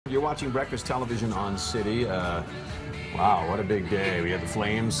You're watching Breakfast Television on City. Wow, what a big day. We had the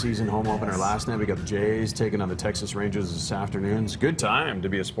Flames season home opener last night. We got the Jays taking on the Texas Rangers this afternoon. It's a good time to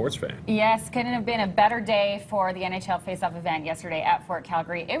be a sports fan. Yes, couldn't have been a better day for the NHL Face-Off event yesterday at Fort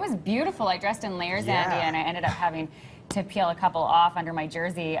Calgary. It was beautiful. I dressed in layers, Andy, and I ended up having to peel a couple off under my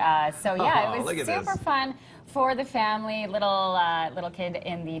jersey. So yeah, it was super fun for the family. Little kid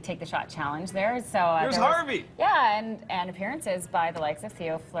in the Take the Shot challenge there. So there's Harvey. Yeah, and appearances by the likes of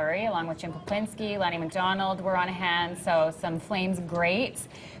Theo Fleury, along with Jim Poplinski, Lanny McDonald were on hand. So some Flames greats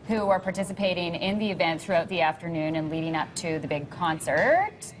who were participating in the event throughout the afternoon and leading up to the big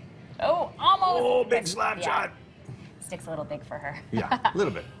concert. Oh, almost. Oh, big slap shot. Stick's a little big for her. Yeah, a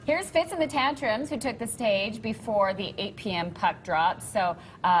little bit. Here's Fitz and the Tantrums, who took the stage before the 8 p.m. puck drop. So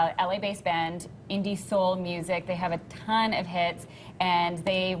LA-based band, indie soul music. They have a ton of hits, and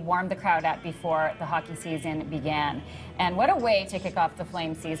they warmed the crowd up before the hockey season began. And what a way to kick off the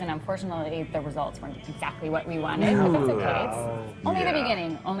Flame season. Unfortunately, the results weren't exactly what we wanted, but that's okay. It's only the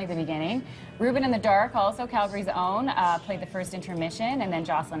beginning, only the beginning. Ruben in the Dark, also Calgary's own, played the first intermission, and then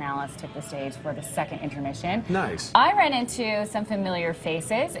Jocelyn Alice took the stage for the second intermission. Nice. I ran into some familiar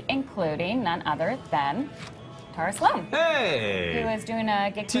faces, including none other than Tara Sloan. Hey! Who was doing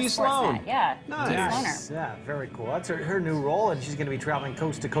a gig for Sloan. Sportsnet. Yeah. Nice. Yeah, very cool. That's her new role, and she's going to be traveling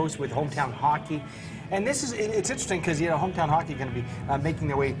coast to coast with Hometown Hockey. And this is, it's interesting because, Hometown Hockey is going to be making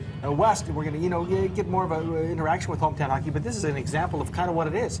their way west. We're going to, get more of an interaction with Hometown Hockey, but this is an example of kind of what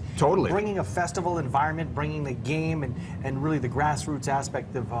it is. Totally. Bringing a festival environment, bringing the game and really the grassroots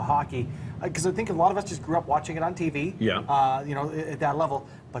aspect of hockey. Because I think a lot of us just grew up watching it on TV, at that level.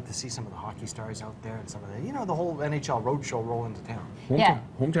 But to see some of the hockey stars out there and some of the, the whole NHL roadshow roll into town.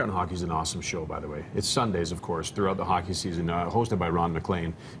 Hometown Hockey is an awesome show, by the way. It's Sundays, of course, throughout the hockey season, hosted by Ron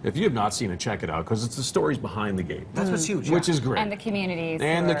McLean. If you have not seen it, check it out, because it's the stories behind the game. That's what's huge. Which is great. And the communities.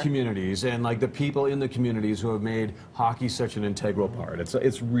 And the communities, and like the people in the communities who have made hockey such an integral part.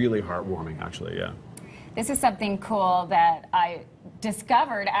 It's really heartwarming, actually, yeah. This is something cool that I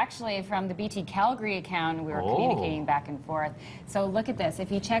discovered actually from the BT Calgary account. We were communicating back and forth. So look at this.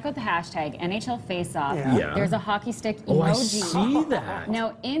 If you check out the hashtag NHL Face-Off, there's a hockey stick emoji. Oh, I see that.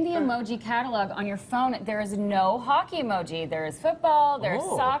 Now, in the emoji catalog on your phone, there is no hockey emoji. There's football, there's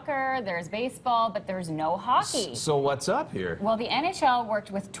soccer, there's baseball, but there's no hockey. So what's up here? Well, the NHL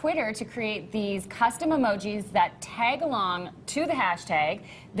worked with Twitter to create these custom emojis that tag along to the hashtag.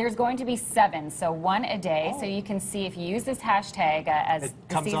 There's going to be 7, so 1 a day. So you can see if you use this hashtag as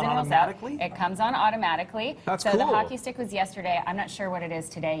the season rolls out. It comes on automatically. That's so cool. The hockey stick was yesterday. I'm not sure what it is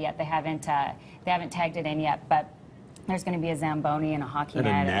today yet. They haven't tagged it in yet, but there's going to be a Zamboni and a hockey net.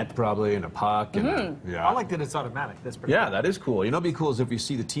 And a net, probably, and a puck. And I like that it's automatic. That's pretty cool. That is cool. You know what'd be cool is if you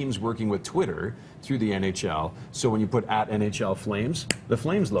see the teams working with Twitter through the NHL, so when you put @NHL Flames, the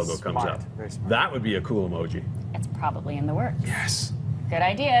Flames logo comes up. Very smart. That would be a cool emoji. It's probably in the works. Yes. Good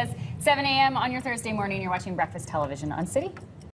ideas. 7 a.m. on your Thursday morning. You're watching Breakfast Television on City.